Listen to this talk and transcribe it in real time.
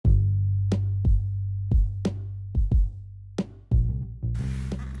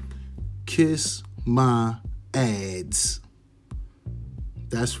Kiss my ads.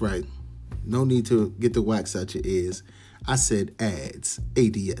 That's right. No need to get the wax out your ears. I said ads,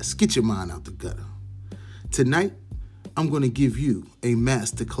 ADS. Get your mind out the gutter. Tonight, I'm going to give you a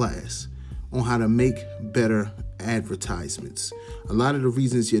master class on how to make better advertisements. A lot of the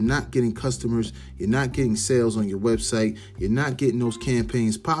reasons you're not getting customers, you're not getting sales on your website, you're not getting those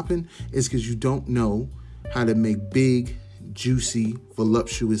campaigns popping is because you don't know how to make big, juicy,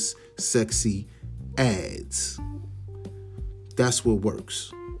 voluptuous, sexy ads. That's what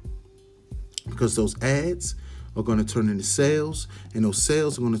works. Because those ads are going to turn into sales, and those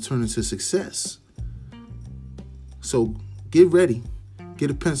sales are going to turn into success. So get ready.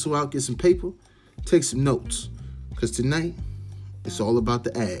 Get a pencil out, get some paper, take some notes. Because tonight, it's all about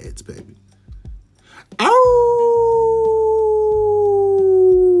the ads, baby. Ow!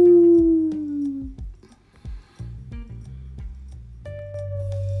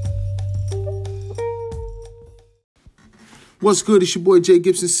 What's good? It's your boy Jay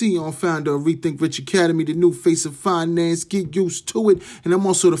Gibson, CEO and founder of Rethink Rich Academy, the new face of finance. Get used to it. And I'm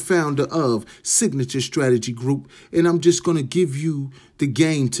also the founder of Signature Strategy Group. And I'm just going to give you the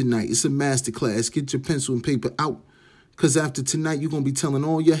game tonight. It's a masterclass. Get your pencil and paper out. Because after tonight, you're going to be telling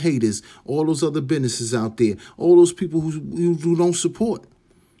all your haters, all those other businesses out there, all those people who don't support.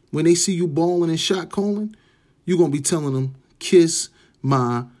 When they see you balling and shot calling, you're going to be telling them, kiss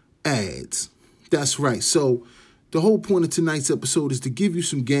my ads. That's right. So the whole point of tonight's episode is to give you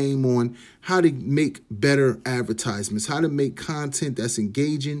some game on how to make better advertisements, how to make content that's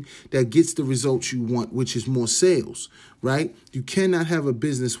engaging, that gets the results you want, which is more sales, right? You cannot have a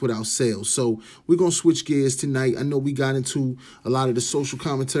business without sales. So we're going to switch gears tonight. I know we got into a lot of the social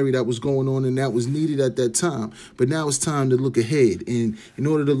commentary that was going on and that was needed at that time, but now it's time to look ahead. And in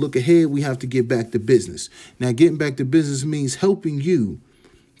order to look ahead, we have to get back to business. Now, getting back to business means helping you,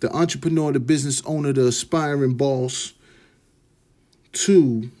 the entrepreneur, the business owner, the aspiring boss,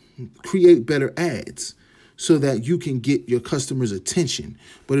 to create better ads so that you can get your customers' attention.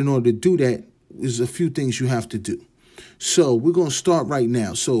 But in order to do that, there's a few things you have to do. So we're going to start right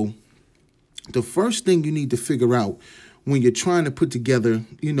now. So the first thing you need to figure out when you're trying to put together,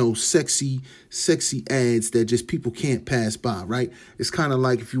 sexy ads that just people can't pass by, right? It's kind of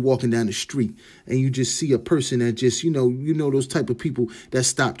like if you're walking down the street and you just see a person that just, those type of people that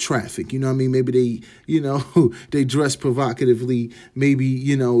stop traffic. You know what I mean? Maybe they, they dress provocatively.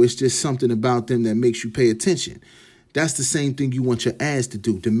 Maybe, it's just something about them that makes you pay attention. That's the same thing you want your ads to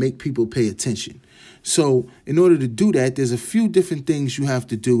do, to make people pay attention. So in order to do that, there's a few different things you have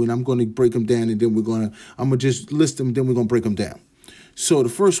to do, and I'm going to break them down, and then I'm going to just list them, then we're going to break them down. So the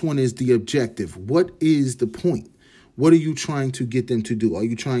first one is the objective. What is the point? What are you trying to get them to do? Are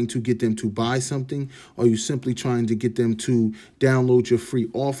you trying to get them to buy something? Are you simply trying to get them to download your free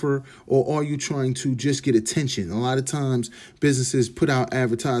offer? Or are you trying to just get attention? A lot of times businesses put out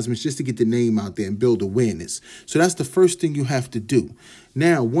advertisements just to get the name out there and build awareness. So that's the first thing you have to do.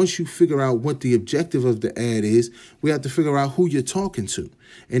 Now, once you figure out what the objective of the ad is, we have to figure out who you're talking to,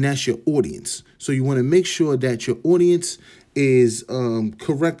 and that's your audience. So you want to make sure that your audience is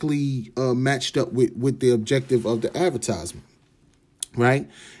correctly matched up with the objective of the advertisement, right?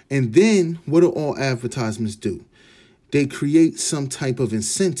 And then what do all advertisements do? They create some type of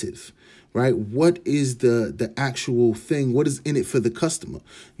incentive, right? What is the actual thing? What is in it for the customer?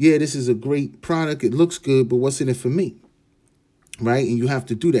 Yeah, this is a great product. It looks good, but what's in it for me? Right? And you have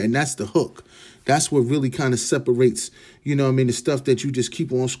to do that. And that's the hook. That's what really kind of separates, the stuff that you just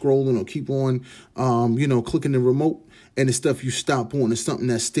keep on scrolling or keep on, clicking the remote, and the stuff you stop on is something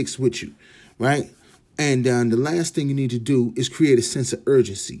that sticks with you. Right? And the last thing you need to do is create a sense of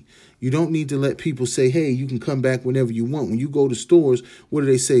urgency. You don't need to let people say, hey, you can come back whenever you want. When you go to stores, what do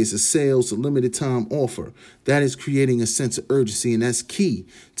they say? It's a sale, it's a limited time offer. That is creating a sense of urgency, and that's key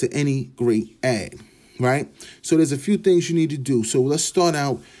to any great ad. Right? So there's a few things you need to do. So let's start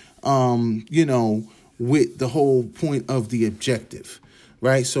out, with the whole point of the objective,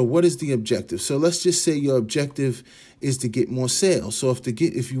 right? So what is the objective? So let's just say your objective is to get more sales. So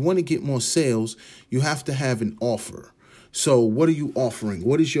if you want to get more sales, you have to have an offer. So what are you offering?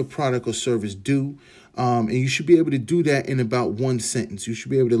 What does your product or service do? And you should be able to do that in about one sentence. You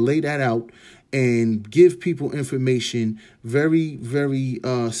should be able to lay that out and give people information very, very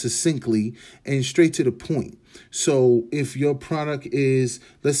succinctly and straight to the point. So if your product is,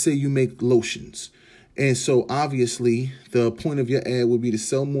 let's say you make lotions. And so obviously the point of your ad would be to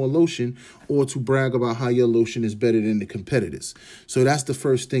sell more lotion or to brag about how your lotion is better than the competitors. So that's the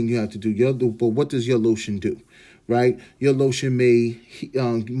first thing you have to do. But what does your lotion do? right? Your lotion may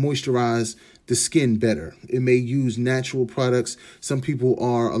moisturize the skin better. It may use natural products. Some people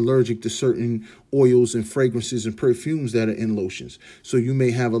are allergic to certain oils and fragrances and perfumes that are in lotions. So you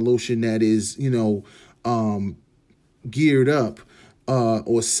may have a lotion that is, geared up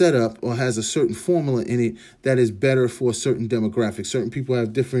or set up or has a certain formula in it that is better for a certain demographic. Certain people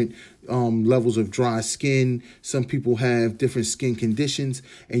have different levels of dry skin. Some people have different skin conditions,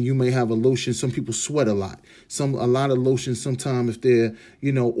 and you may have a lotion. Some people sweat a lot. A lot of lotions, sometimes if they're,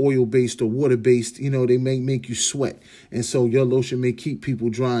 oil-based or water-based, they may make you sweat. And so your lotion may keep people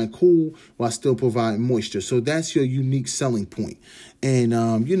dry and cool while still providing moisture. So that's your unique selling point. And,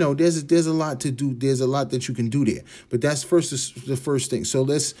 there's a lot to do. There's a lot that you can do there. But that's the first thing. So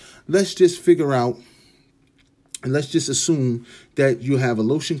let's just figure out, and let's just assume that you have a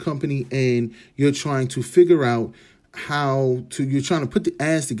lotion company and you're trying to figure out you're trying to put the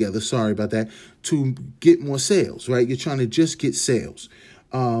ads together, sorry about that, to get more sales, right? You're trying to just get sales.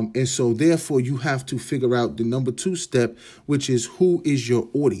 And so therefore you have to figure out the number 2 step, which is who is your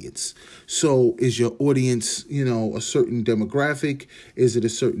audience? So is your audience, a certain demographic? Is it a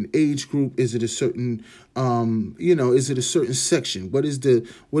certain age group? Is it a certain, is it a certain section? What is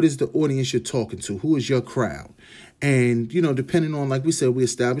the audience you're talking to? Who is your crowd? And, depending on, like we said, we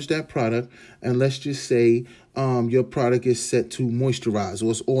established that product, and let's just say your product is set to moisturize, or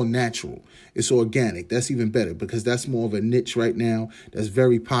it's all natural. It's organic. That's even better because that's more of a niche right now. That's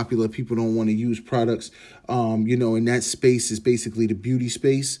very popular. People don't want to use products, in that space is basically the beauty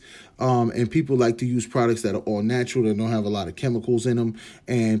space. And people like to use products that are all natural, that don't have a lot of chemicals in them,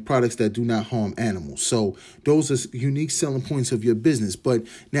 and products that do not harm animals. So those are unique selling points of your business. But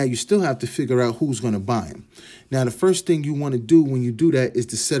now you still have to figure out who's going to buy them. Now, the first thing you want to do when you do that is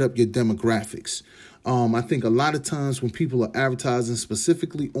to set up your demographics. I think a lot of times when people are advertising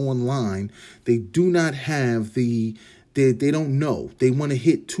specifically online, they do not have they don't know. They want to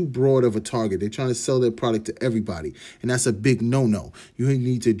hit too broad of a target. They're trying to sell their product to everybody. And that's a big no-no. You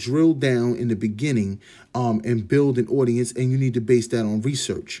need to drill down in the beginning and build an audience, and you need to base that on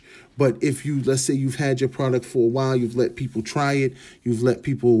research. But if let's say you've had your product for a while, you've let people try it, you've let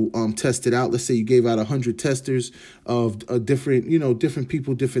people test it out. Let's say you gave out 100 testers of different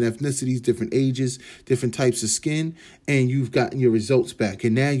people, different ethnicities, different ages, different types of skin, and you've gotten your results back.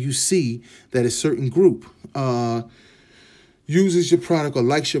 And now you see that a certain group uses your product or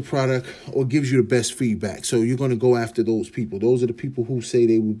likes your product or gives you the best feedback. So you're going to go after those people. Those are the people who say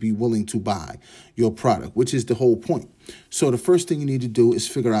they would be willing to buy your product, which is the whole point. So the first thing you need to do is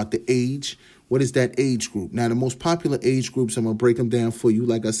figure out the age. What is that age group? Now, the most popular age groups, I'm going to break them down for you.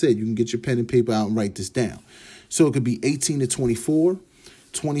 Like I said, you can get your pen and paper out and write this down. So it could be 18 to 24,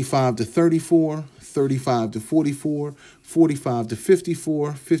 25 to 34, 35 to 44, 45 to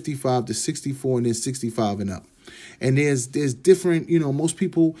 54, 55 to 64, and then 65 and up. And there's different, most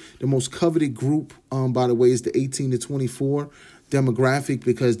people, the most coveted group, by the way, is the 18 to 24 demographic,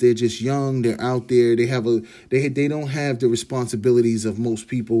 because they're just young, they're out there, they don't have the responsibilities of most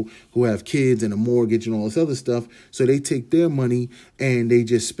people who have kids and a mortgage and all this other stuff. So they take their money and they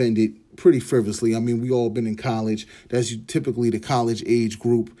just spend it pretty frivolously. I mean, we all been in college. That's typically the college age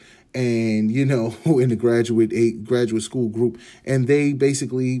group. And, in the graduate school group, and they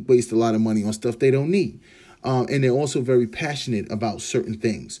basically waste a lot of money on stuff they don't need. And they're also very passionate about certain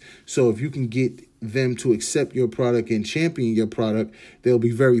things. So if you can get them to accept your product and champion your product, they'll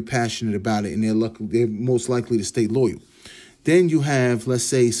be very passionate about it, and they're most likely to stay loyal. Then you have, let's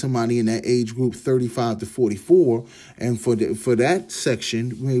say, somebody in that age group, 35 to 44, and for that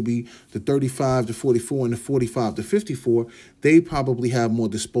section, maybe the 35 to 44 and the 45 to 54, they probably have more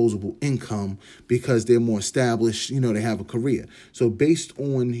disposable income because they're more established, they have a career. So based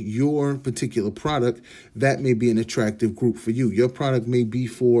on your particular product, that may be an attractive group for you. Your product may be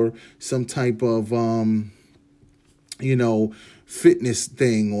for some type of, fitness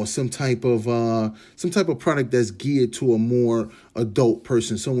thing, or some type of product that's geared to a more adult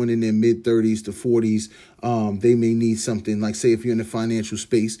person, someone in their mid 30s to 40s. They may need something like, say, if you're in the financial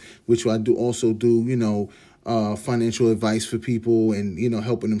space, which I also do, financial advice for people and,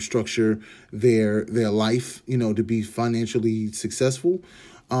 helping them structure their life, to be financially successful.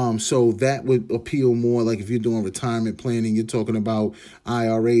 So that would appeal more, like if you're doing retirement planning, you're talking about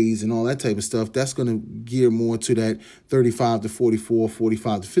IRAs and all that type of stuff. That's going to gear more to that 35 to 44,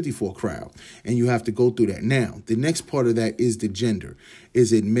 45 to 54 crowd. And you have to go through that. Now, the next part of that is the gender.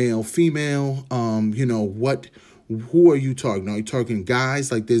 Is it male, female? who are you targeting? Are you targeting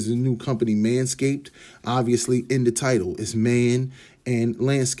guys? Like there's a new company, Manscaped, obviously in the title. It's man and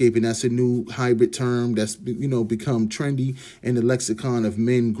landscaping. That's a new hybrid term that's, become trendy in the lexicon of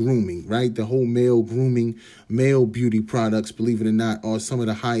men grooming, right? The whole male grooming, male beauty products, believe it or not, are some of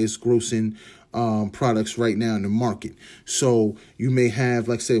the highest grossing products right now in the market. So you may have,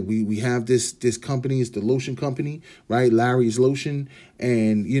 like I said, we have this company, it's the lotion company, right? Larry's Lotion.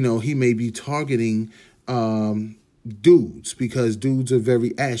 And, he may be targeting dudes, because dudes are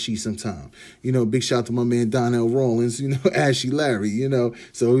very ashy sometimes. Big shout out to my man Donnell Rawlins, Ashy Larry,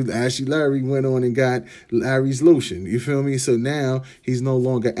 So Ashy Larry went on and got Larry's Lotion. You feel me? So now he's no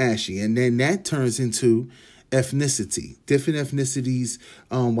longer ashy. And then that turns into ethnicity. Different ethnicities,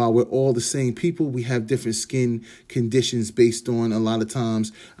 while we're all the same people, we have different skin conditions based on, a lot of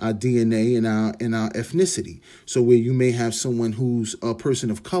times, our DNA and our ethnicity. So where you may have someone who's a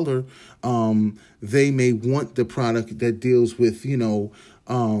person of color, they may want the product that deals with, the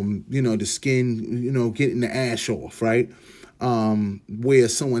skin, getting the ash off, right? Where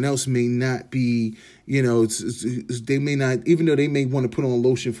someone else may not be, they may not, even though they may want to put on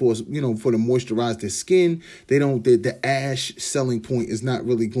lotion for to moisturize their skin, they don't, the ash selling point is not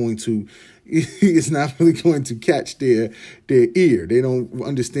really going to, it's not really going to catch their ear. They don't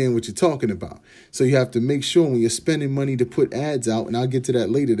understand what you're talking about. So you have to make sure when you're spending money to put ads out, and I'll get to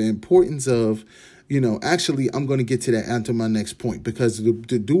that later, the importance of, actually, I'm going to get to that onto my next point, because to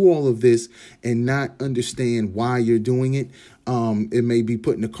do all of this and not understand why you're doing it, it may be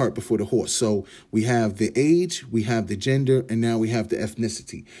putting the cart before the horse. So we have the age, we have the gender, and now we have the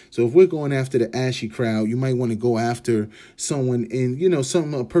ethnicity. So if we're going after the ashy crowd, you might want to go after someone in,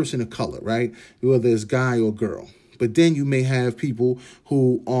 a person of color, right? Whether it's guy or girl. But then you may have people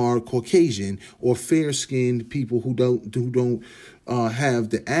who are Caucasian or fair-skinned people who don't have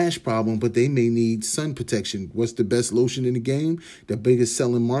the ash problem, but they may need sun protection. What's the best lotion in the game? The biggest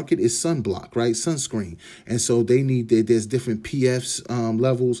selling market is sunblock, right? Sunscreen. And so they need there's different PFs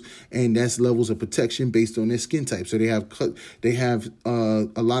levels, and that's levels of protection based on their skin type. So they have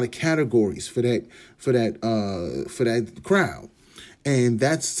a lot of categories for that crowd. And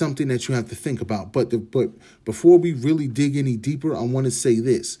that's something that you have to think about. But before we really dig any deeper, I want to say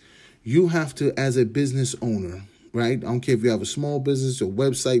this. You have to, as a business owner, right? I don't care if you have a small business or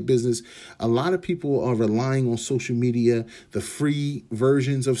website business. A lot of people are relying on social media, the free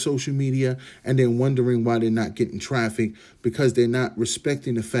versions of social media, and then wondering why they're not getting traffic, because they're not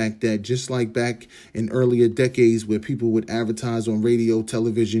respecting the fact that just like back in earlier decades where people would advertise on radio,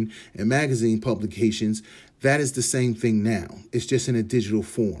 television, and magazine publications, that is the same thing now. It's just in a digital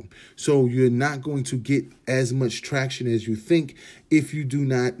form. So you're not going to get as much traction as you think if you do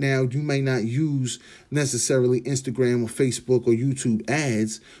not. Now, you may not use necessarily Instagram or Facebook or YouTube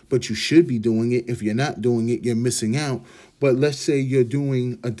ads, but you should be doing it. If you're not doing it, you're missing out. But let's say you're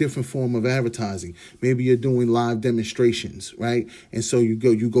doing a different form of advertising. Maybe you're doing live demonstrations, right? And so you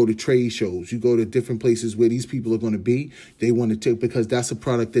go to trade shows, you go to different places where these people are going to be. They want to take, because that's a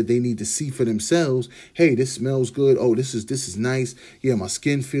product that they need to see for themselves. Hey, this smells good. Oh, this is nice. Yeah, my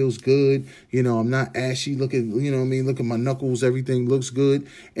skin feels good. I'm not ashy. Look at, look at my knuckles. Everything looks good.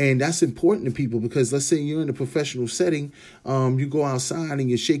 And that's important to people, because let's say you're in a professional setting. You go outside and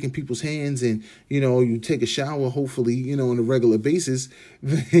you're shaking people's hands, and, you take a shower, hopefully, on a regular basis,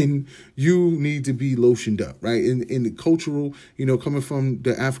 then you need to be lotioned up, right? In the cultural, coming from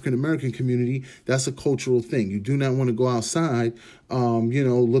the African American community, that's a cultural thing. You do not want to go outside,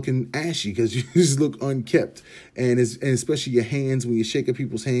 looking ashy, because you just look unkept, and especially your hands, when you're shaking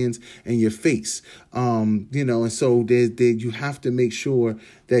people's hands, and your face, and so you have to make sure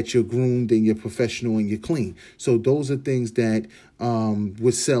that you're groomed and you're professional and you're clean. So those are things that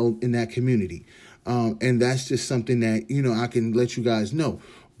would sell in that community. And that's just something that, I can let you guys know.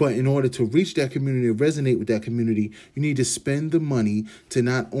 But in order to reach that community, or resonate with that community, you need to spend the money to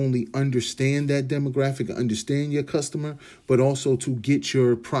not only understand that demographic, understand your customer, but also to get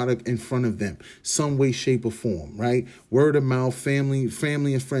your product in front of them some way, shape, or form, right? Word of mouth, family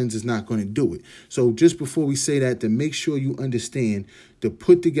and friends is not going to do it. So just before we say that, to make sure you understand, to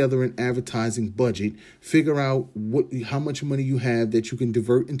put together an advertising budget, figure out how much money you have that you can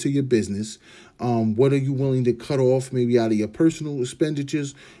divert into your business. What are you willing to cut off maybe out of your personal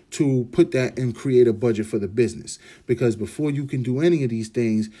expenditures to put that and create a budget for the business? Because before you can do any of these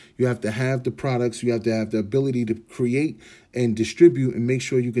things, you have to have the products, you have to have the ability to create and distribute and make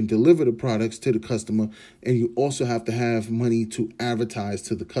sure you can deliver the products to the customer. And you also have to have money to advertise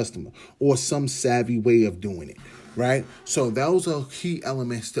to the customer, or some savvy way of doing it. Right? So those are key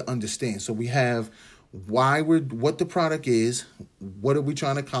elements to understand. So we have what the product is, what are we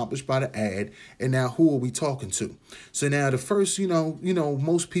trying to accomplish by the ad, and now who are we talking to. So now the first,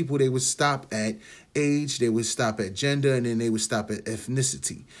 most people, they would stop at age, they would stop at gender, and then they would stop at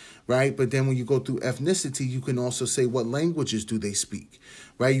ethnicity, right? But then when you go through ethnicity, you can also say what languages do they speak,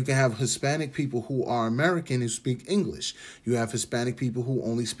 right? You can have Hispanic people who are American and speak English. You have Hispanic people who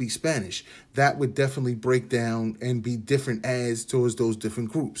only speak Spanish. That would definitely break down and be different ads towards those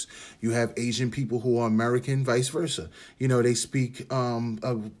different groups. You have Asian people who are American, vice versa. They speak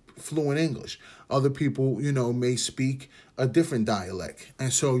fluent English. Other people, may speak a different dialect.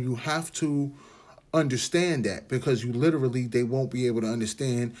 And so you have to understand that, because they won't be able to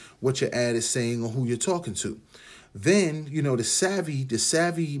understand what your ad is saying or who you're talking to. Then, the savvy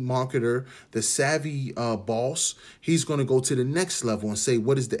marketer, the savvy boss, he's going to go to the next level and say,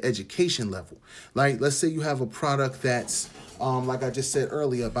 what is the education level? Like, let's say you have a product that's, like I just said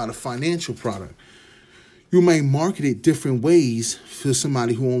earlier, about a financial product. You may market it different ways for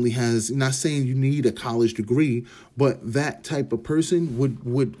somebody who only has, not saying you need a college degree, but that type of person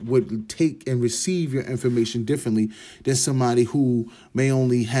would take and receive your information differently than somebody who may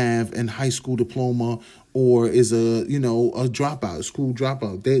only have a high school diploma or is a school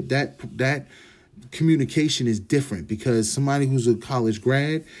dropout. That communication is different, because somebody who's a college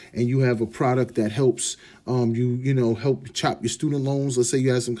grad and you have a product that helps help chop your student loans. Let's say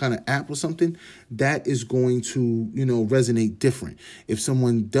you have some kind of app or something, that is going to, resonate different. If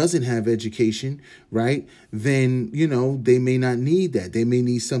someone doesn't have education, right, then, they may not need that. They may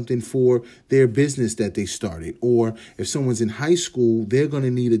need something for their business that they started. Or if someone's in high school, they're going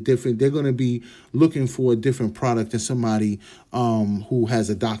to be looking for a different product than somebody who has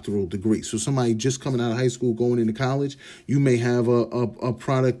a doctoral degree. So somebody just coming out of high school, going into college, you may have a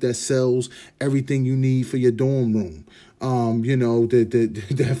product that sells everything you need for your dorm room.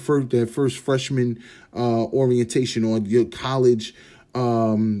 That first freshman orientation, or your college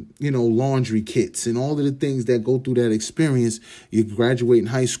laundry kits and all of the things that go through that experience. You graduate in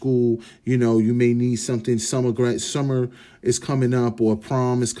high school, you may need something. Summer is coming up, or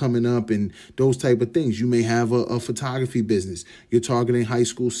prom is coming up, and those type of things. You may have a photography business. You're targeting high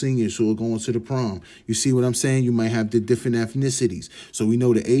school seniors who are going to the prom. You see what I'm saying? You might have the different ethnicities. So we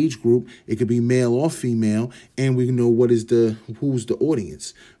know the age group. It could be male or female, and we know who's the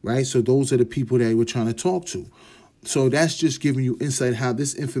audience, right? So those are the people that we're trying to talk to. So that's just giving you insight how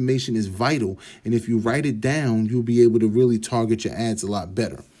this information is vital. And if you write it down, you'll be able to really target your ads a lot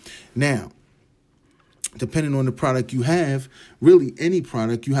better. Now, depending on the product you have, really any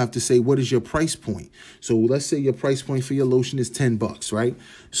product, you have to say, what is your price point? So let's say your price point for your lotion is $10, right?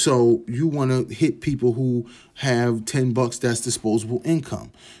 So you want to hit people who have $10 that's disposable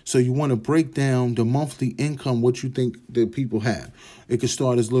income. So you want to break down the monthly income, what you think that people have. It could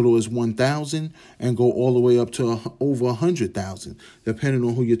start as little as $1,000 and go all the way up to over $100,000, depending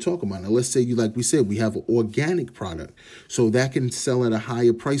on who you're talking about. Now, let's say like we said, we have an organic product. So that can sell at a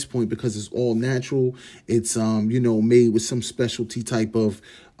higher price point because it's all natural. It's, made with some specialty type of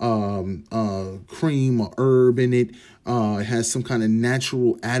cream or herb in it. It has some kind of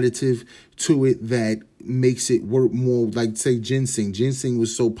natural additive to it that makes it work more, like, say, ginseng. Ginseng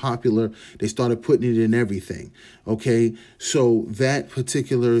was so popular, they started putting it in everything. Okay, so that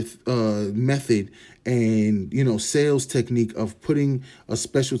particular method and, sales technique of putting a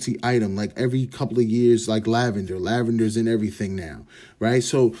specialty item, like every couple of years, like lavender's in everything now, right?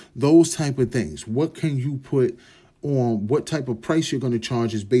 So those type of things, what can you put on, what type of price you're going to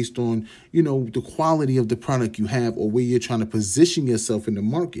charge is based on, the quality of the product you have, or where you're trying to position yourself in the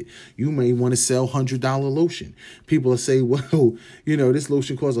market. You may want to sell $100 lotion. People will say, well, this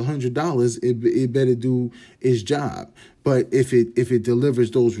lotion costs $100. It better do its job. But if it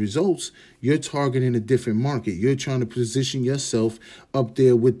delivers those results, you're targeting a different market. You're trying to position yourself up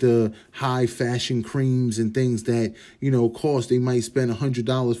there with the high fashion creams and things that, cost. They might spend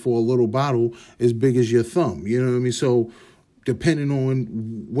 $100 for a little bottle as big as your thumb. You know what I mean? So depending on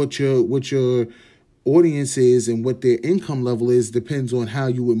what your audience is and what their income level is, depends on how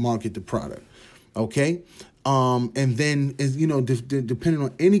you would market the product. Okay. And then, depending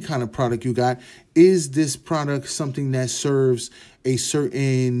on any kind of product you got, is this product something that serves a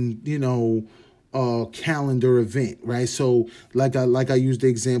certain, calendar event, right? So like I used the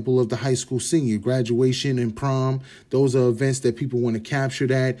example of the high school senior graduation and prom. Those are events that people want to capture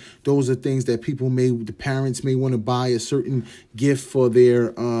that. Those are things that the parents may want to buy a certain gift for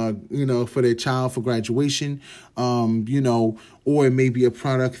their, for their child for graduation, or it may be a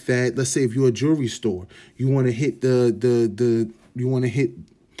product that, let's say if you're a jewelry store, you want to hit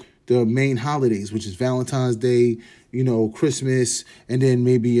the main holidays, which is Valentine's Day, Christmas, and then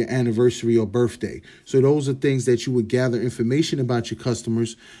maybe your anniversary or birthday. So those are things that you would gather information about your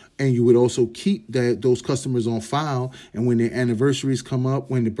customers, and you would also keep those customers on file. And when their anniversaries come up,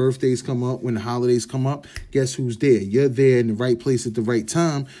 when the birthdays come up, when the holidays come up, guess who's there? You're there in the right place at the right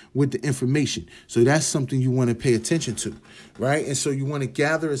time with the information. So that's something you want to pay attention to, right? And so you want to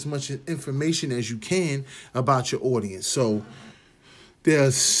gather as much information as you can about your audience. So there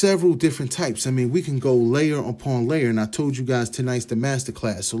are several different types. I mean, we can go layer upon layer, and I told you guys tonight's the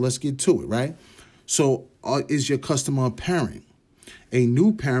masterclass. So let's get to it, right? So is your customer a parent? A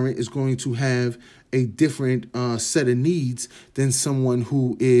new parent is going to have a different set of needs than someone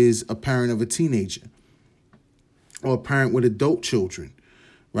who is a parent of a teenager or a parent with adult children,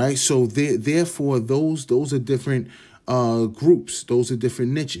 right? So therefore, those are different groups. Those are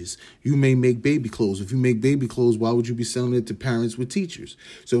different niches. You may make baby clothes. If you make baby clothes, why would you be selling it to parents with teachers?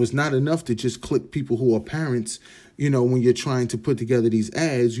 So it's not enough to just click people who are parents. When you're trying to put together these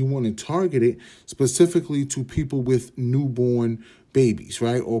ads, you want to target it specifically to people with newborn babies,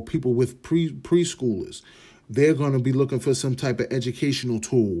 right? Or people with preschoolers. They're going to be looking for some type of educational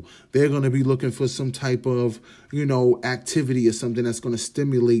tool. They're going to be looking for some type of, activity or something that's going to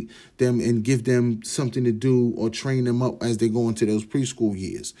stimulate them and give them something to do or train them up as they go into those preschool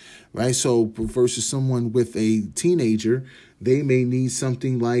years, right? So versus someone with a teenager, they may need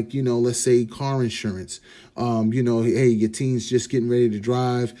something like, let's say car insurance. Hey, your teen's just getting ready to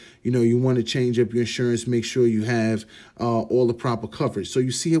drive. You want to change up your insurance, make sure you have all the proper coverage. So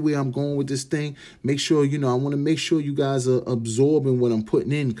you see where I'm going with this thing? Make sure, I want to make sure you guys are absorbing what I'm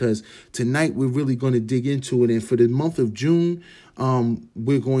putting in, because tonight we're really going to dig into it. And for the month of June,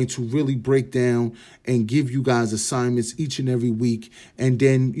 we're going to really break down and give you guys assignments each and every week, and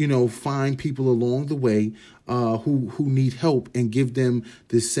then, find people along the way who need help and give them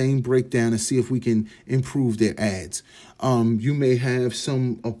the same breakdown and see if we can improve their ads. You may have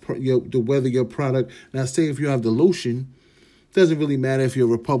whether your product, now say if you have the lotion, doesn't really matter if you're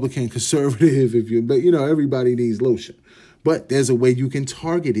Republican, conservative, but everybody needs lotion. But there's a way you can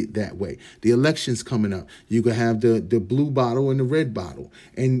target it that way. The election's coming up. You can have the blue bottle and the red bottle.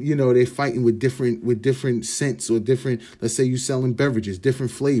 And, they're fighting with different scents or different, let's say you're selling beverages,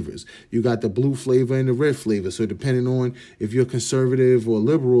 different flavors. You got the blue flavor and the red flavor. So depending on if you're conservative or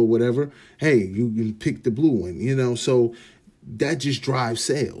liberal or whatever, hey, you can pick the blue one, So that just drives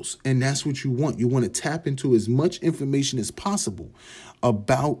sales. And that's what you want. You want to tap into as much information as possible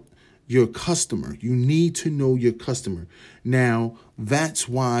about your customer. You need to know your customer. Now, that's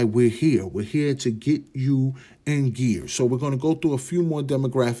why we're here. We're here to get you in gear. So we're going to go through a few more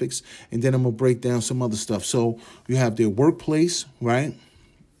demographics, and then I'm going to break down some other stuff. So you have their workplace, right?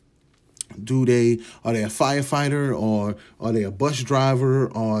 Are they a firefighter, or are they a bus driver,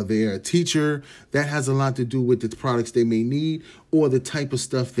 or are they a teacher? That has a lot to do with the products they may need or the type of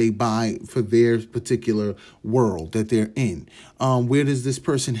stuff they buy for their particular world that they're in. Where does this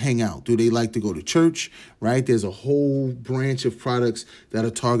person hang out? Do they like to go to church, right? There's a whole branch of products that are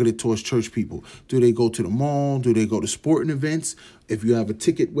targeted towards church people. Do they go to the mall? Do they go to sporting events? If you have a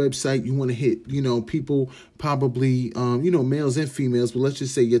ticket website, you want to hit, people probably, males and females, but let's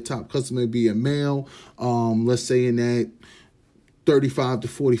just say your top customer be a male, let's say in that 35 to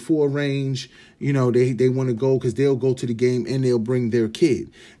 44 range. They want to go because they'll go to the game and they'll bring their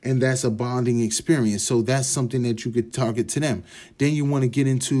kid. And that's a bonding experience. So that's something that you could target to them. Then you want to get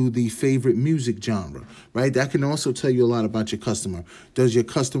into the favorite music genre, right? That can also tell you a lot about your customer. Does your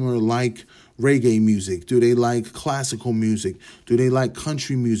customer like reggae music? Do they like classical music? Do they like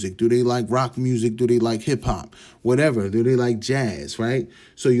country music? Do they like rock music? Do they like hip hop? Whatever. Do they like jazz, right?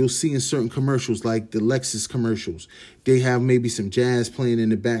 So you'll see in certain commercials, like the Lexus commercials, they have maybe some jazz playing in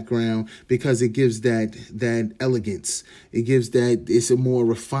the background because it gives that elegance. It gives that, it's a more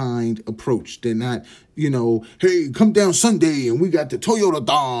refined approach. They're not, hey, come down Sunday and we got the Toyota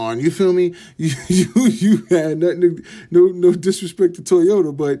Dawn. You feel me? You had nothing, no disrespect to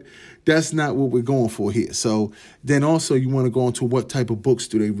Toyota, but that's not what we're going for here. So then also you want to go into what type of books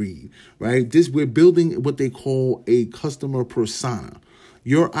do they read, right? We're building what they call a customer persona.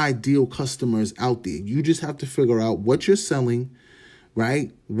 Your ideal customer is out there. You just have to figure out what you're selling,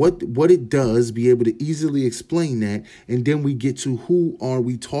 right? What it does, be able to easily explain that. And then we get to who are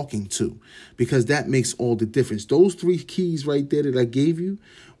we talking to, because that makes all the difference. Those 3 keys right there that I gave you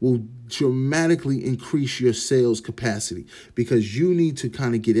will dramatically increase your sales capacity, because you need to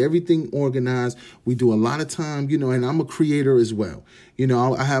kind of get everything organized. We do a lot of time, and I'm a creator as well.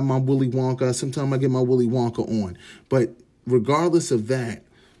 I have my Willy Wonka. Sometimes I get my Willy Wonka on. But regardless of that,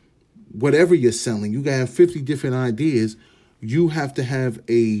 whatever you're selling, you can have 50 different ideas. you have to have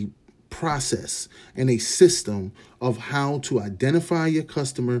a process and a system of how to identify your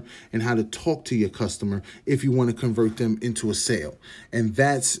customer and how to talk to your customer if you want to convert them into a sale. And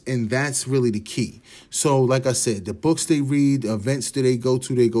that's really the key. So like I said, the books they read, the events do they go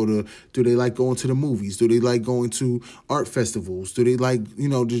to, do they like going to the movies? Do they like going to art festivals? Do they like,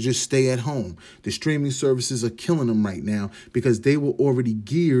 to just stay at home? The streaming services are killing them right now because they were already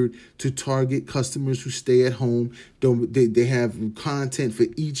geared to target customers who stay at home. They have content for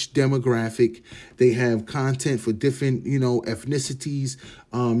each demographic. They have content for different, ethnicities.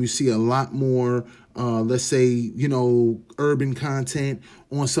 You see a lot more, let's say, urban content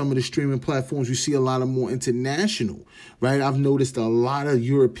on some of the streaming platforms. You see a lot of more international, right? I've noticed a lot of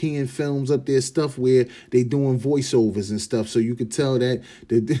European films up there, stuff where they doing voiceovers and stuff. So you could tell that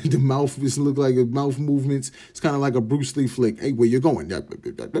the mouth just look like mouth movements. It's kind of like a Bruce Lee flick. Hey, where you going?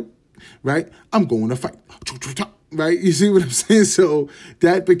 Right? I'm going to fight. Right? You see what I'm saying? So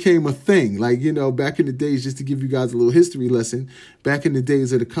that became a thing. Like, back in the days, just to give you guys a little history lesson, back in the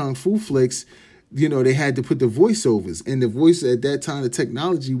days of the Kung Fu flicks, they had to put the voiceovers. And the voice at that time, the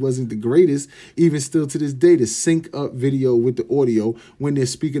technology wasn't the greatest, even still to this day, to sync up video with the audio when they're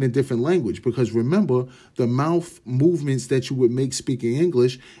speaking a different language. Because remember, the mouth movements that you would make speaking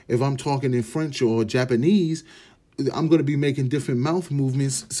English, if I'm talking in French or Japanese, I'm going to be making different mouth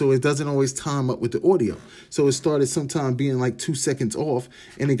movements, so it doesn't always time up with the audio. So it started sometime being like 2 seconds off,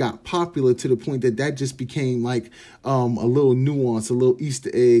 and it got popular to the point that just became like a little nuance, a little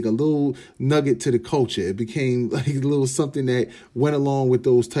Easter egg, a little nugget to the culture. It became like a little something that went along with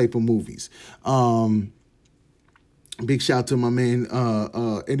those type of movies. Big shout to my man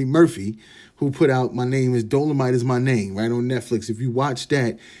Eddie Murphy, who put out My Name is Dolomite is My Name, right, on Netflix. If you watch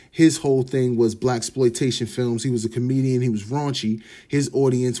that, his whole thing was blaxploitation films. He was a comedian. He was raunchy. His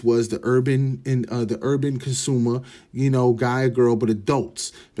audience was the urban consumer, guy or girl, but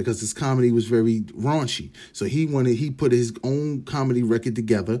adults, because his comedy was very raunchy. So he put his own comedy record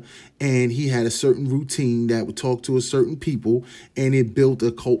together, and he had a certain routine that would talk to a certain people, and it built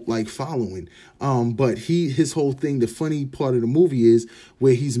a cult-like following. But his whole thing, the funny part of the movie is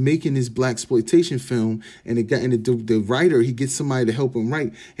where he's making this blaxploitation film, and the writer, he gets somebody to help him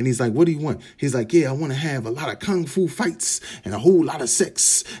write, and he's like, what do you want? He's like, yeah, I want to have a lot of kung fu fights and a whole lot of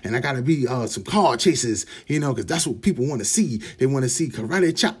sex, and I got to be some car chases, because that's what people want to see. They want to see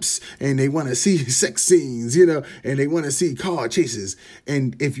karate chops, and they want to see sex scenes, and they want to see car chases.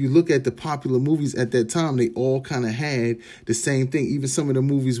 And if you look at the popular movies at that time, they all kind of had the same thing. Even some of the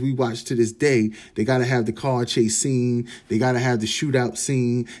movies we watch to this day, they got to have the car chase scene, they got to have the shootout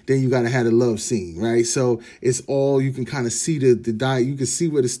scene, then you got to have the love scene, right? So it's all, you can kind of see the diet, you can see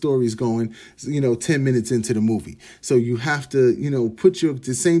where the story is going, 10 minutes into the movie. So you have to, put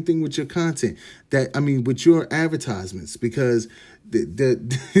the same thing with your content, with your advertisements, because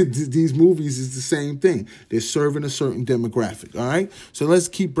these movies is the same thing. They're serving a certain demographic, all right? So let's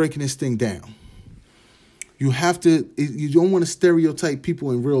keep breaking this thing down. You don't want to stereotype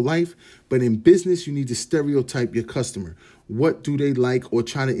people in real life, but in business, you need to stereotype your customer. What do they like, or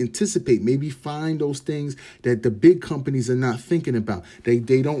try to anticipate? Maybe find those things that the big companies are not thinking about. They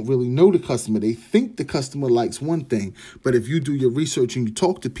don't really know the customer. They think the customer likes one thing, but if you do your research and you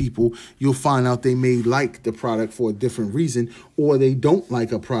talk to people, you'll find out they may like the product for a different reason, or they don't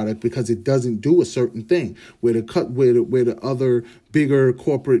like a product because it doesn't do a certain thing. Where the other bigger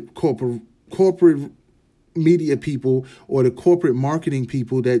corporate media people or the corporate marketing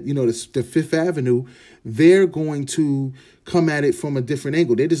people that, the Fifth Avenue, they're going to come at it from a different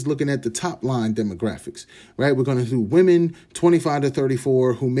angle. They're just looking at the top line demographics, right? We're going to do women 25 to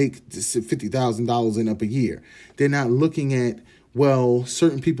 34 who make $50,000 and up a year. They're not looking at, well,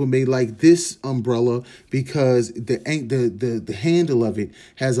 certain people may like this umbrella because the handle of it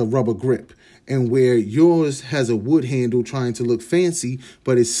has a rubber grip, and where yours has a wood handle trying to look fancy,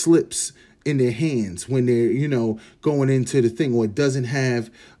 but it slips in their hands when they're, going into the thing, or it doesn't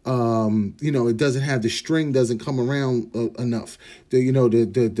have, the string doesn't come around enough, the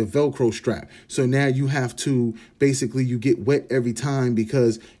Velcro strap. So now you have to, basically you get wet every time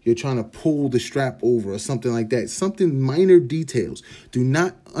because you're trying to pull the strap over or something like that. Something minor details. Do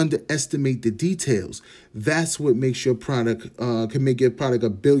not underestimate the details. That's what makes your product, can make your product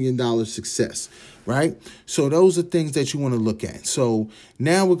 $1 billion success. Right? So those are things that you want to look at. So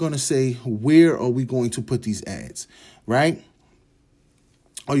now we're going to say, where are we going to put these ads? Right?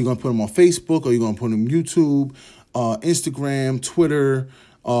 Are you going to put them on Facebook? Are you going to put them on YouTube, Instagram, Twitter,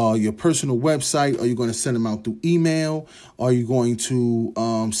 your personal website? Are you going to send them out through email? Are you going to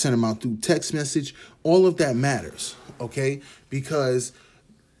send them out through text message? All of that matters, okay? Because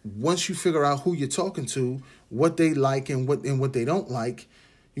once you figure out who you're talking to, what they like and what they don't like,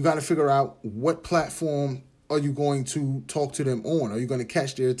 you got to figure out what platform are you going to talk to them on? Are you going to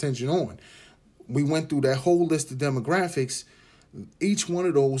catch their attention on? We went through that whole list of demographics. Each one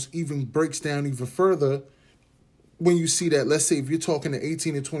of those even breaks down even further when you see that. Let's say if you're talking to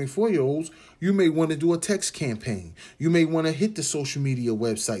 18 and 24-year-olds, you may want to do a text campaign. You may want to hit the social media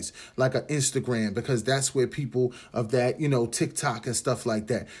websites like an Instagram, because that's where people of that, TikTok and stuff like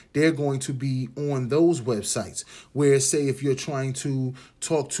that, they're going to be on those websites. Where, say, if you're trying to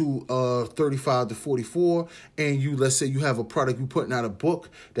talk to 35 to 44 and let's say you have a product, you're putting out a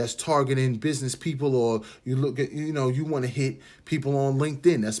book that's targeting business people, or you look at, you want to hit people on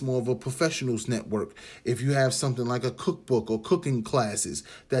LinkedIn. That's more of a professionals network. If you have something like a cookbook or cooking classes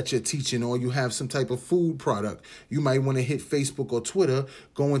that you're teaching, or you have some type of food product, you might want to hit Facebook or Twitter,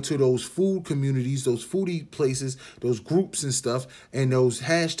 go into those food communities, those foodie places, those groups and stuff, and those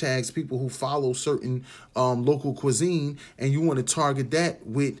hashtags, people who follow certain local cuisine, and you want to target that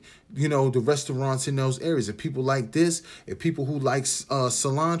with the restaurants in those areas. If people like this, if people who like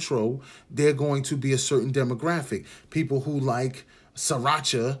cilantro, they're going to be a certain demographic. People who like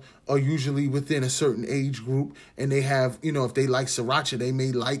sriracha are usually within a certain age group, and they have, if they like sriracha, they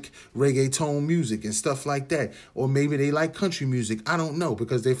may like reggaeton music and stuff like that, or maybe they like country music. I don't know,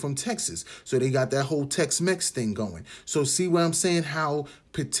 because they're from Texas, so they got that whole Tex-Mex thing going. So see what I'm saying? How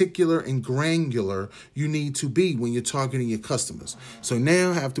particular and granular you need to be when you're targeting your customers. So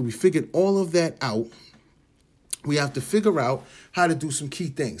now, after we figured all of that out, we have to figure out how to do some key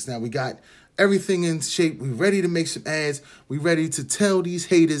things. Now we got everything in shape. We ready to make some ads. We ready to tell these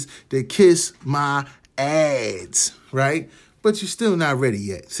haters to kiss my ads, right? But you're still not ready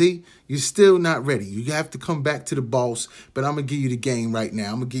yet. See, you're still not ready. You have to come back to the boss, but I'm going to give you the game right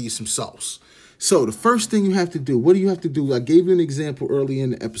now. I'm going to give you some sauce. So the first thing you have to do, what do you have to do? I gave you an example earlier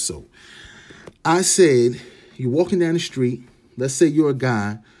in the episode. I said, you're walking down the street. Let's say you're a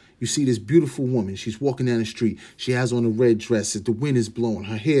guy. You see this beautiful woman. She's walking down the street. She has on a red dress. The wind is blowing.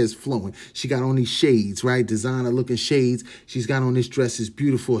 Her hair is flowing. She got on these shades, right? Designer looking shades. She's got on this dress. It's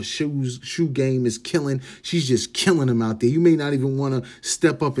beautiful. Her shoe game is killing. She's just killing them out there. You may not even want to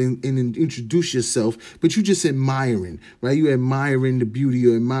step up and introduce yourself, but you're just admiring, right? You're admiring the beauty.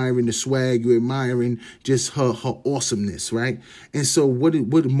 You're admiring the swag. You're admiring just her awesomeness, right? And so what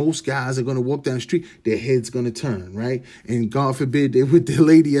most guys are going to walk down the street, their head's going to turn, right? And God forbid they're with their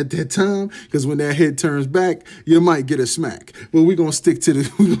lady at that time, because when that head turns back, you might get a smack. But we're gonna stick to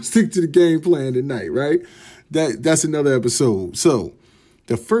the game plan tonight, right? That's another episode. So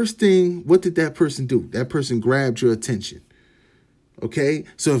the first thing, what did that person do? That person grabbed your attention. Okay,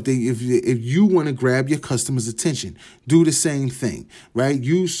 so if you want to grab your customer's attention, do the same thing, right?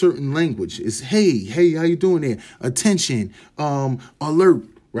 Use certain language. It's hey, how you doing there? Attention, alert,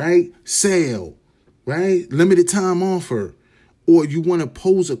 right? Sale, right? Limited time offer. Or you want to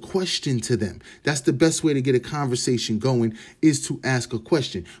pose a question to them. That's the best way to get a conversation going, is to ask a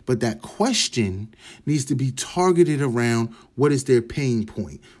question. But that question needs to be targeted around what is their pain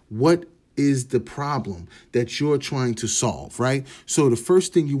point. What is the problem that you're trying to solve, right? So the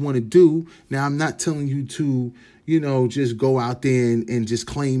first thing you want to do, now I'm not telling you to, just go out there and just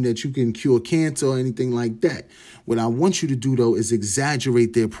claim that you can cure cancer or anything like that. What I want you to do, though, is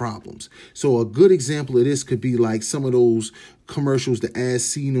exaggerate their problems. So a good example of this could be like some of those commercials, the ads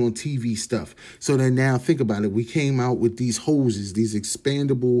seen on TV stuff. So then now think about it. We came out with these hoses, these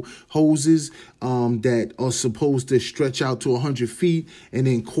expandable hoses that are supposed to stretch out to 100 feet and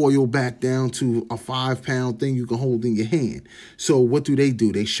then coil back down to a 5-pound thing you can hold in your hand. So what do?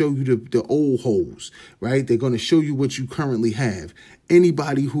 They show you the old hose, right? They're going to show you what you currently have.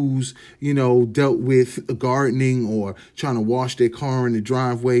 Anybody who's, dealt with gardening or trying to wash their car in the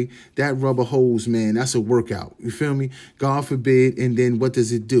driveway, that rubber hose, man, that's a workout. You feel me? God forbid. And then what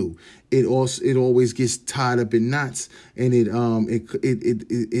does it do? It always gets tied up in knots, and it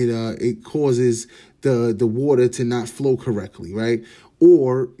causes the water to not flow correctly, right?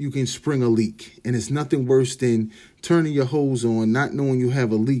 Or you can spring a leak, and it's nothing worse than turning your hose on, not knowing you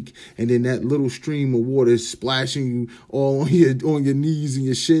have a leak, and then that little stream of water is splashing you all on your knees and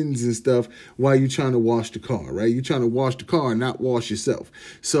your shins and stuff while you're trying to wash the car, right? You're trying to wash the car and not wash yourself.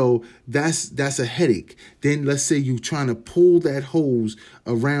 So that's a headache. Then let's say you're trying to pull that hose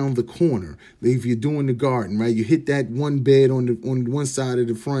around the corner. If you're doing the garden, right? You hit that one bed on one side of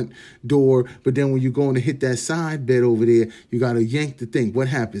the front door, but then when you're going to hit that side bed over there, you got to yank the thing. What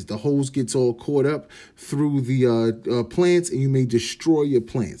happens? The hose gets all caught up through the plants, and you may destroy your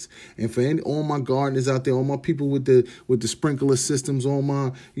plants. And for all my gardeners out there, all my people with the sprinkler systems, all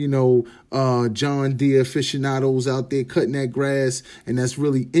my John Deere aficionados out there cutting that grass, and that's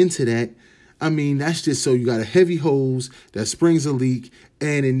really into that, I mean, that's just so you got a heavy hose that springs a leak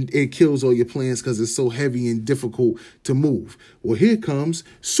and it kills all your plants because it's so heavy and difficult to move. Well, here comes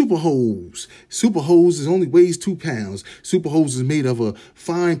super hose. Super hose is only weighs 2 pounds. Super hose is made of a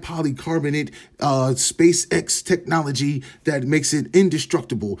fine polycarbonate SpaceX technology that makes it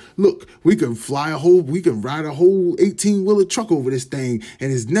indestructible. Look, we can ride a whole 18-wheeler truck over this thing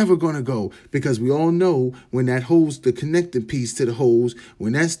and it's never going to go, because we all know when that hose, the connecting piece to the hose,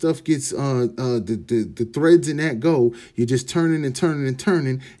 when that stuff gets the threads in that go, you're just turning and turning and turning,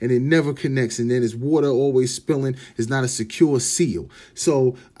 and it never connects, and then it's water always spilling. It's not a secure seal.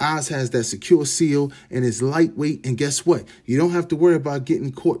 So ours has that secure seal, and it's lightweight, and guess what? You don't have to worry about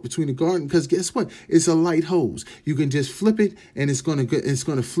getting caught between the garden, because guess what? It's a light hose. You can just flip it, and it's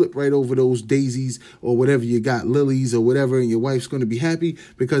gonna flip right over those daisies or whatever you got, lilies or whatever, and your wife's gonna be happy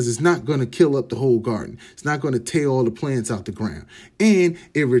because it's not gonna kill up the whole garden. It's not gonna tear all the plants out the ground, and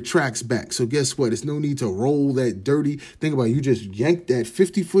it retracts back. So guess what? It's no need to roll that dirty. Think about it. You just yank that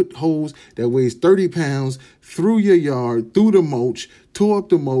 50-foot hose that weighs 30 pounds through your yard, through the mulch, tore up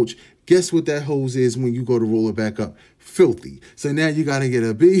the mulch. Guess what that hose is when you go to roll it back up? Filthy. So now you got to get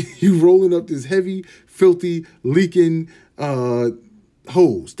you rolling up this heavy, filthy, leaking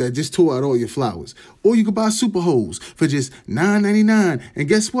hose that just tore out all your flowers. Or you could buy super hose for just $9.99. And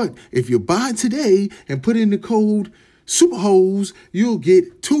guess what? If you buy it today and put in the code super hose, you'll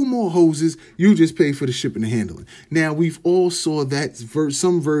get 2 more hoses. You just pay for the shipping and handling. Now, we've all saw that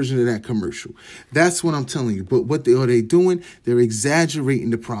some version of that commercial. That's what I'm telling you. But what are they doing? They're exaggerating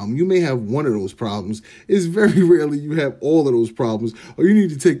the problem. You may have one of those problems. It's very rarely you have all of those problems, or you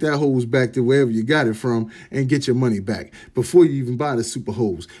need to take that hose back to wherever you got it from and get your money back before you even buy the super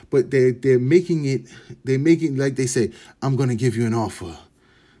hose. But they're making like they say, I'm going to give you an offer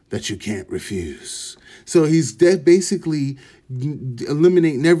that you can't refuse. So he's basically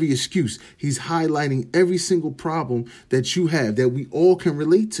eliminating every excuse. He's highlighting every single problem that you have that we all can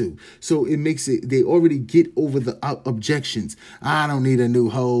relate to. So it makes it, they already get over the objections. I don't need a new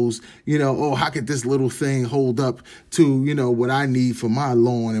hose. Oh, how could this little thing hold up to, what I need for my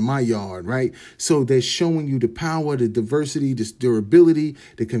lawn and my yard, right? So they're showing you the power, the diversity, the durability,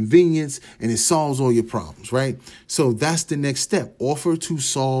 the convenience, and it solves all your problems, right? So that's the next step. Offer to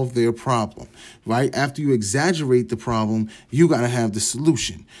solve their problem, right? After you exaggerate the problem, you got to have the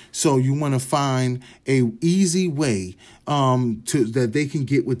solution. So you want to find a easy way that they can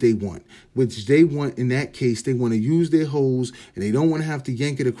get what they want, which they want. In that case, they want to use their hose, and they don't want to have to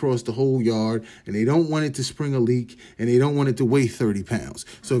yank it across the whole yard, and they don't want it to spring a leak, and they don't want it to weigh 30 pounds.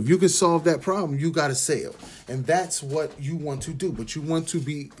 So if you can solve that problem, you got a sale. And that's what you want to do. But you want to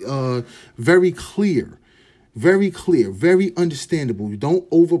be very clear. Very clear, very understandable. You don't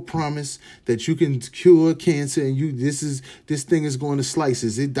overpromise that you can cure cancer and this thing is going to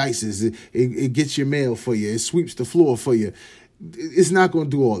slices, it dices, it gets your mail for you, it sweeps the floor for you. It's not going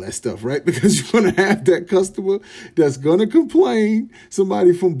to do all that stuff, right? Because you're going to have that customer that's going to complain.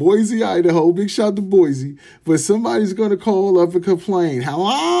 Somebody from Boise, Idaho, big shout to Boise, but somebody's going to call up and complain.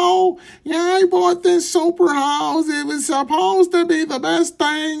 Hello? Yeah, I bought this super house. It was supposed to be the best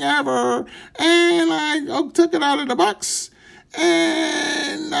thing ever. And I took it out of the box.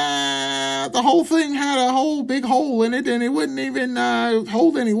 And the whole thing had a whole big hole in it, and it wouldn't even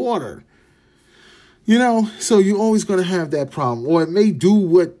hold any water. So you're always going to have that problem. Or it may do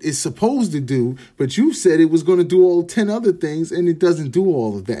what it's supposed to do, but you said it was going to do all 10 other things, and it doesn't do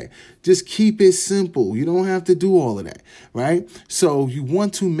all of that. Just keep it simple. You don't have to do all of that, right? So you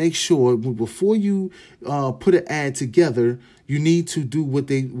want to make sure before you put an ad together, you need to do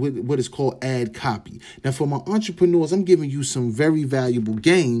what is called ad copy. Now, for my entrepreneurs, I'm giving you some very valuable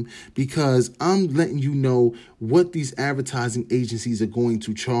game because I'm letting you know what these advertising agencies are going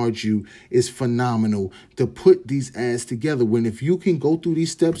to charge you is phenomenal to put these ads together. When if you can go through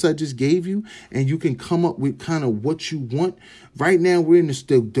these steps I just gave you and you can come up with kind of what you want. Right now, we're in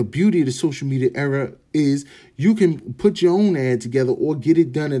the beauty of the social media era is you can put your own ad together or get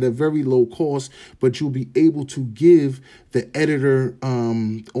it done at a very low cost, but you'll be able to give the editor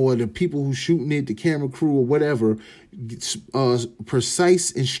or the people who shooting it, the camera crew or whatever,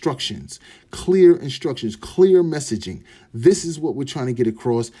 precise instructions, clear messaging. This is what we're trying to get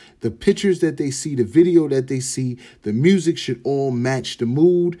across. The pictures that they see, the video that they see, the music should all match the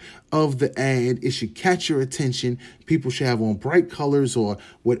mood of the ad. It should catch your attention. People should have on bright colors or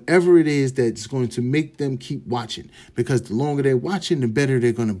whatever it is that's going to make them keep watching, because the longer they're watching, the better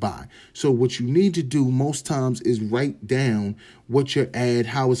they're going to buy. So what you need to do most times is write down what your ad,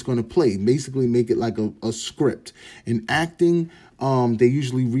 how it's going to play. Basically make it like a script. In acting, they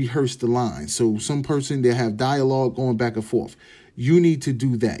usually rehearse the lines. So some person, they have dialogue going back and forth. you need to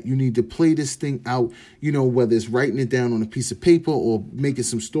do that. You need to play this thing out, whether it's writing it down on a piece of paper or making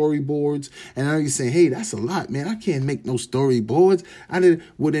some storyboards. And I know you're saying, hey, that's a lot, man. I can't make no storyboards.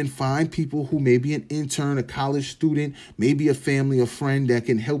 Well, then find people who may be an intern, a college student, maybe a family or friend that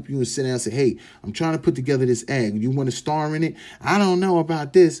can help you and sit down and say, hey, I'm trying to put together this ad. You want to star in it? I don't know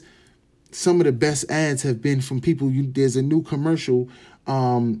about this. Some of the best ads have been from people. There's a new commercial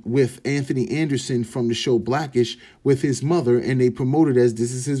with Anthony Anderson from the show Blackish with his mother, and they promote it as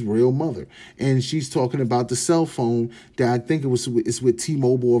this is his real mother. And she's talking about the cell phone that I think it's with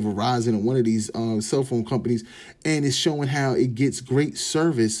T-Mobile or Verizon or one of these cell phone companies, and it's showing how it gets great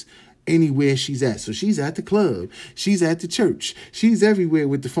service anywhere she's at. So she's at the club, she's at the church, she's everywhere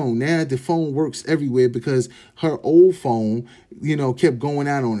with the phone. Now the phone works everywhere because her old phone, kept going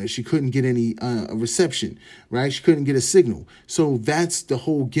out on her. She couldn't get any reception, right? She couldn't get a signal. So that's the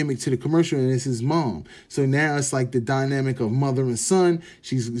whole gimmick to the commercial, and it's his mom. So now it's like the dynamic of mother and son.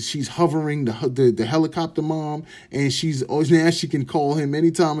 She's hovering the helicopter mom, and now she can call him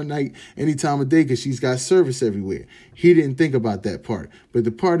any time of night, any time of day, because she's got service everywhere. He didn't think about that part. But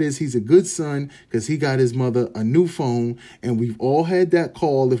the part is he's a good son because he got his mother a new phone, and we've all had that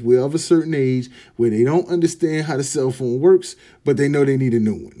call if we're of a certain age where they don't understand how the cell phone works, but they know they need a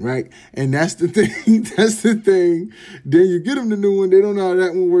new one, right? And that's the thing. That's the thing. Then you get them the new one. They don't know how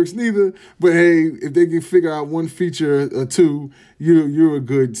that one works neither. But hey, if they can figure out one feature or two, you're a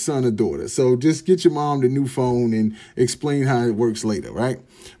good son or daughter. So just get your mom the new phone and explain how it works later, right?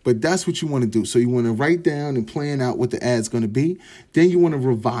 But that's what you want to do. So you want to write down and plan out what the ad's going to be. Then you want to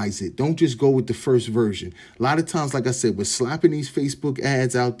revise it. Don't just go with the first version. A lot of times, like I said, we're slapping these Facebook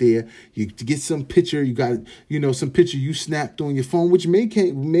ads out there. You get some picture. You got, some picture you snapped on your phone, which may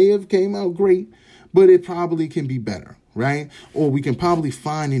have came out great, but it probably can be better, right? Or we can probably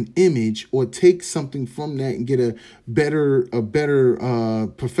find an image or take something from that and get a better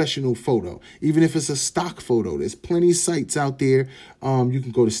professional photo. Even if it's a stock photo, there's plenty of sites out there. You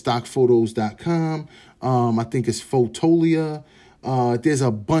can go to stockphotos.com. I think it's Photolia. There's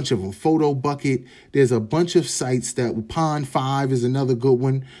a bunch of them. Photo Bucket. There's a bunch of sites that Pond 5 is another good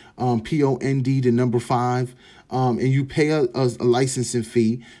one. POND, the number 5. And you pay a licensing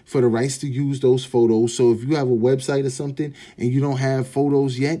fee for the rights to use those photos. So if you have a website or something and you don't have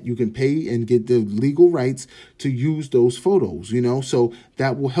photos yet, you can pay and get the legal rights to use those photos, so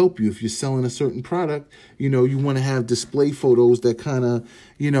that will help you. If you're selling a certain product, you want to have display photos that kind of,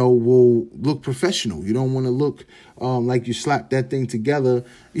 will look professional. You don't want to look like you slapped that thing together,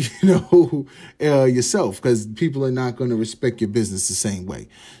 yourself, because people are not going to respect your business the same way.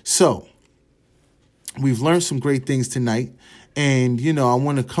 So we've learned some great things tonight, and I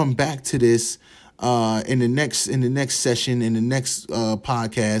want to come back to this in the next session, in the next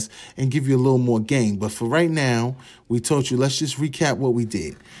podcast, and give you a little more game. But for right now, we told you, let's just recap what we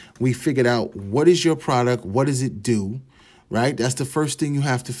did. We figured out what is your product, what does it do, right? That's the first thing you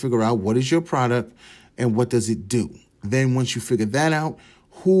have to figure out. What is your product and what does it do? Then once you figure that out,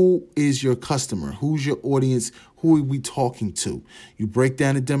 who is your customer? Who's your audience? Who are we talking to? You break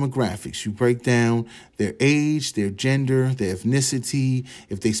down the demographics. You break down their age, their gender, their ethnicity,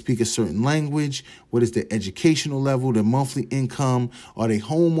 if they speak a certain language, what is their educational level, their monthly income, are they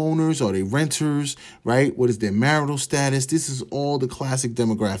homeowners, are they renters, right? What is their marital status? This is all the classic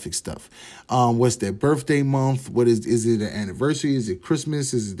demographic stuff. What's their birthday month? Is it an anniversary? Is it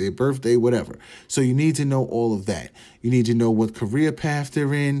Christmas? Is it their birthday? Whatever. So you need to know all of that. You need to know what career path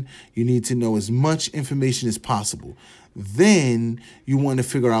they're in. You need to know as much information as possible. Then you want to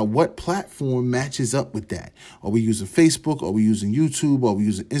figure out what platform matches up with that. Are we using Facebook? Are we using YouTube? Are we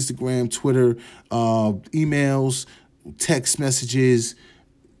using Instagram, Twitter, emails, text messages,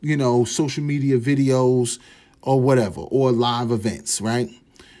 social media videos, or whatever, or live events, right?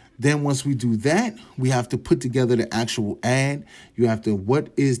 Then once we do that, we have to put together the actual ad. What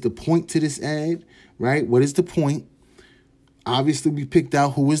is the point to this ad, right? What is the point? Obviously, we picked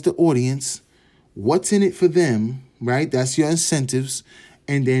out who is the audience. What's in it for them, right? That's your incentives.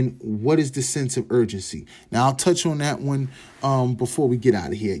 And then what is the sense of urgency? Now, I'll touch on that one before we get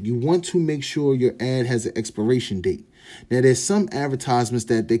out of here. You want to make sure your ad has an expiration date. Now, there's some advertisements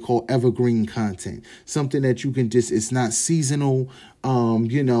that they call evergreen content, something that you can it's not seasonal.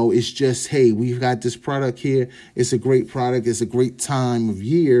 It's just, hey, we've got this product here. It's a great product. It's a great time of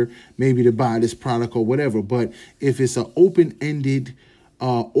year, maybe to buy this product or whatever. But if it's an open-ended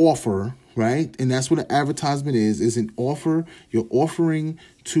offer, right? And that's what an advertisement is an offer. You're offering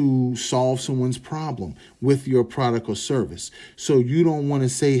to solve someone's problem with your product or service. So you don't want to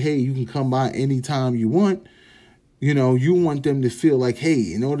say, hey, you can come by anytime you want. You want them to feel like,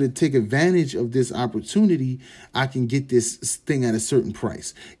 hey, in order to take advantage of this opportunity, I can get this thing at a certain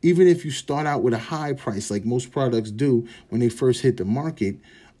price. Even if you start out with a high price, like most products do when they first hit the market,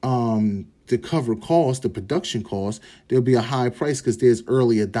 to cover cost, the production cost, there'll be a high price because there's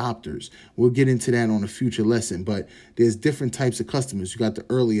early adopters. We'll get into that on a future lesson, but there's different types of customers. You got the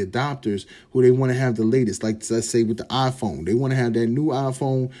early adopters who they want to have the latest, like let's say with the iPhone. They want to have that new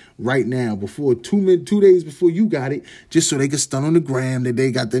iPhone right now before 2 days before you got it, just so they can stun on the gram that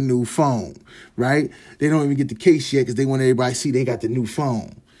they got the new phone, right? They don't even get the case yet because they want everybody to see they got the new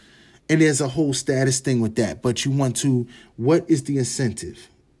phone. And there's a whole status thing with that. But you want to, what is the incentive?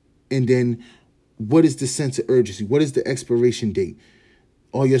 And then what is the sense of urgency? What is the expiration date?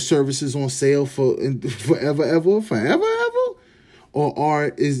 Are your services on sale for forever, ever? Or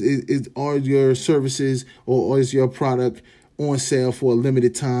are your services or is your product on sale for a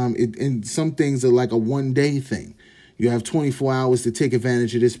limited time? And some things are like a one-day thing. You have 24 hours to take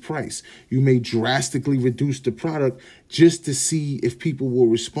advantage of this price. You may drastically reduce the product just to see if people will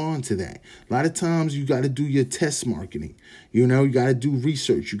respond to that. A lot of times you got to do your test marketing. You got to do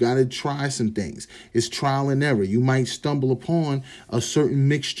research. You got to try some things. It's trial and error. You might stumble upon a certain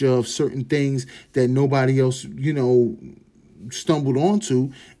mixture of certain things that nobody else, stumbled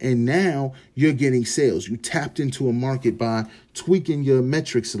onto, and now you're getting sales. You tapped into a market by tweaking your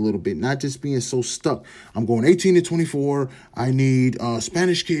metrics a little bit, not just being so stuck. I'm going 18 to 24. I need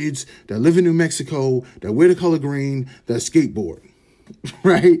Spanish kids that live in New Mexico, that wear the color green, that skateboard,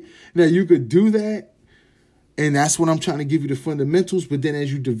 right? Now, you could do that, and that's what I'm trying to give you, the fundamentals. But then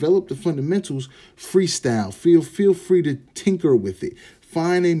as you develop the fundamentals, freestyle. Feel free to tinker with it.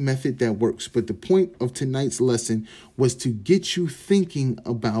 Find a method that works. But the point of tonight's lesson was to get you thinking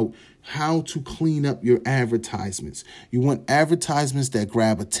about how to clean up your advertisements. You want advertisements that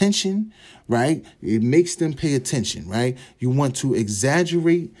grab attention, right? It makes them pay attention, right? You want to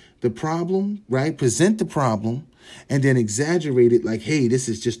exaggerate the problem, right? Present the problem and then exaggerate it like, hey, this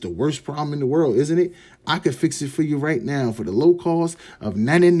is just the worst problem in the world, isn't it? I could fix it for you right now for the low cost of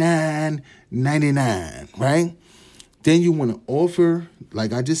 $99.99, right? Then you want to offer,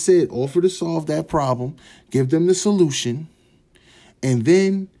 like I just said, offer to solve that problem, give them the solution, and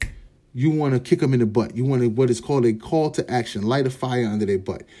then you want to kick them in the butt. You want to, what is called a call to action, light a fire under their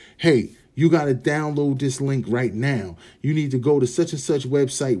butt. Hey, you got to download this link right now. You need to go to such and such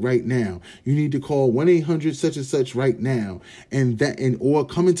website right now. You need to call 1-800 such and such right now. Or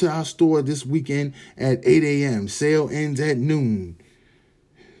come into our store this weekend at 8 a.m. Sale ends at noon.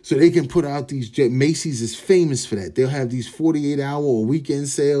 So they can put out these, Macy's is famous for that. They'll have these 48-hour or weekend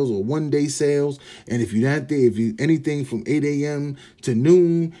sales or one-day sales. And if you're not there, anything from 8 a.m. to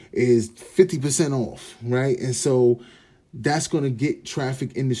noon is 50% off, right? And so that's going to get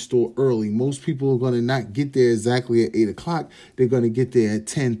traffic in the store early. Most people are going to not get there exactly at 8 o'clock. They're going to get there at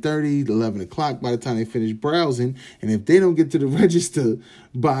 10:30, 11 o'clock by the time they finish browsing. And if they don't get to the register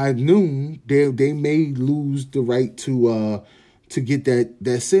by noon, they may lose the right to get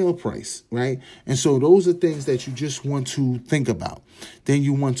that sale price, right? And so those are things that you just want to think about. Then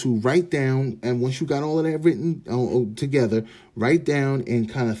you want to write down, and once you got all of that written together, write down and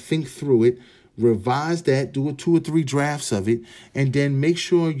kind of think through it, revise that, do 2 or 3 drafts of it, and then make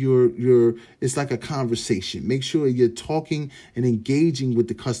sure it's like a conversation. Make sure you're talking and engaging with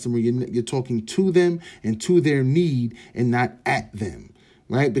the customer. You're talking to them and to their need and not at them.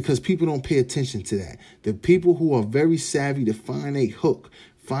 Right? Because people don't pay attention to that. The people who are very savvy to find a hook,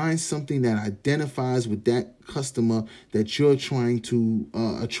 find something that identifies with that customer that you're trying to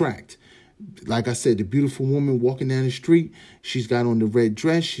attract. Like I said, the beautiful woman walking down the street, she's got on the red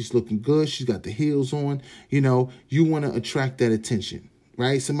dress, she's looking good, she's got the heels on. You want to attract that attention.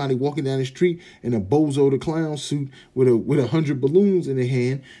 Right? Somebody walking down the street in a Bozo the Clown suit with 100 balloons in their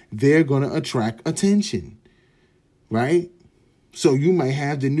hand, they're going to attract attention. Right? So you might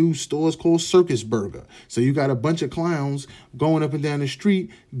have the new stores called Circus Burger. So you got a bunch of clowns going up and down the street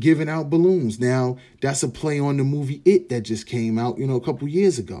giving out balloons. Now, that's a play on the movie It that just came out, a couple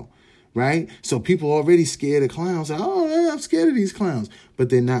years ago, right? So people are already scared of clowns. I'm scared of these clowns. But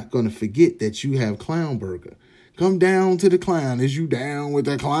they're not going to forget that you have Clown Burger. Come down to the clown. Is you down with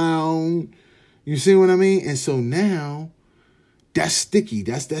the clown? You see what I mean? And so now, that's sticky.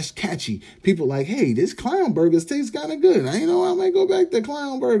 That's catchy. People like, hey, this Clown Burgers tastes kind of good. I might go back to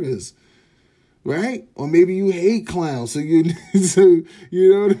Clown Burgers, right? Or maybe you hate clowns, so you know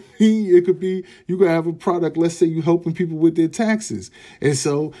what I mean. It could be you could have a product. Let's say you helping people with their taxes, and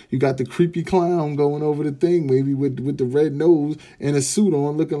so you got the creepy clown going over the thing, maybe with the red nose and a suit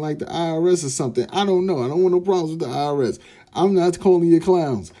on, looking like the IRS or something. I don't know. I don't want no problems with the IRS. I'm not calling you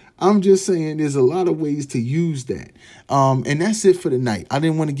clowns. I'm just saying there's a lot of ways to use that. And that's it for the night. I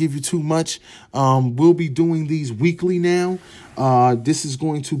didn't want to give you too much. We'll be doing these weekly now. It's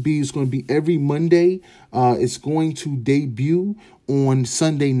going to be every Monday. It's going to debut on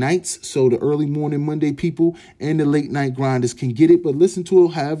Sunday nights. So the early morning Monday people and the late night grinders can get it, but listen to it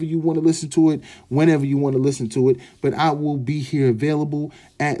however you want to listen to it, whenever you want to listen to it. But I will be here available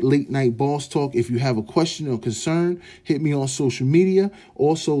at Late Night Boss Talk. If you have a question or concern, hit me on social media.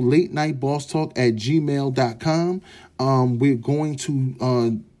 Also, late night boss talk at gmail.com. We're going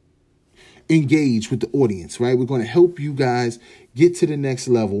to engage with the audience, right? We're going to help you guys get to the next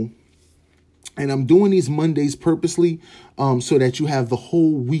level. And I'm doing these Mondays purposely so that you have the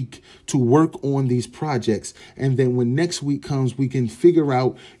whole week to work on these projects. And then when next week comes, we can figure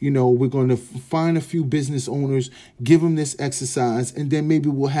out, we're going to find a few business owners, give them this exercise, and then maybe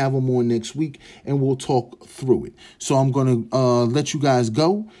we'll have them on next week and we'll talk through it. So I'm going to let you guys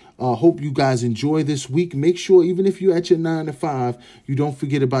go. Hope you guys enjoy this week. Make sure, even if you're at your 9 to 5, you don't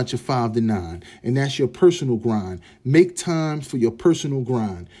forget about your 5 to 9. And that's your personal grind. Make time for your personal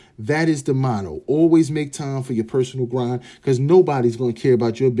grind. That is the motto. Always make time for your personal grind, because nobody's going to care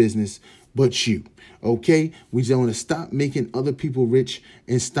about your business but you. Okay, we just want to stop making other people rich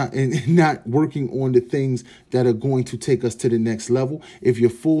and stop and not working on the things that are going to take us to the next level. If you're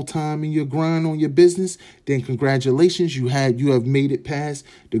full time in your grind on your business, then congratulations, you have made it past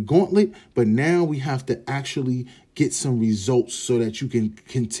the gauntlet. But now we have to actually get some results so that you can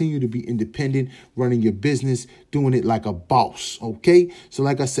continue to be independent, running your business, doing it like a boss. Okay, so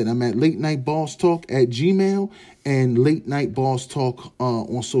like I said, I'm at Late Night Boss Talk at Gmail and Late Night Boss Talk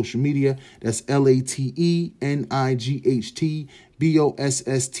on social media. That's LateNightBossTalk.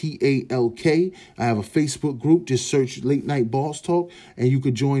 I have a Facebook group. Just search Late Night Boss Talk and you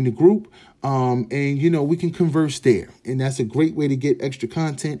could join the group. And we can converse there. And that's a great way to get extra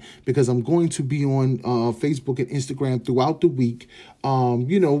content, because I'm going to be on Facebook and Instagram throughout the week,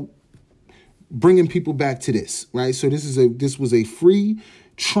 bringing people back to this, right? So this was a free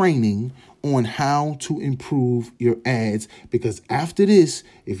training on how to improve your ads, because after this,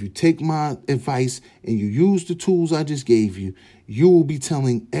 if you take my advice and you use the tools I just gave you, you will be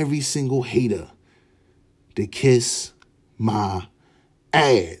telling every single hater to kiss my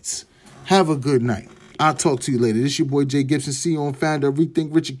ads. Have a good night. I'll talk to you later. This is your boy Jay Gibson, CEO and founder of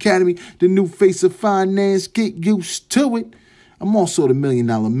Rethink Rich Academy, the new face of finance. Get used to it. I'm also the $1 Million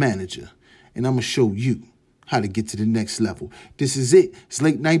Manager, and I'm going to show you how to get to the next level. This is it. It's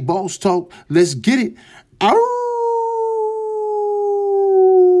Late Night Boss Talk. Let's get it. Ow!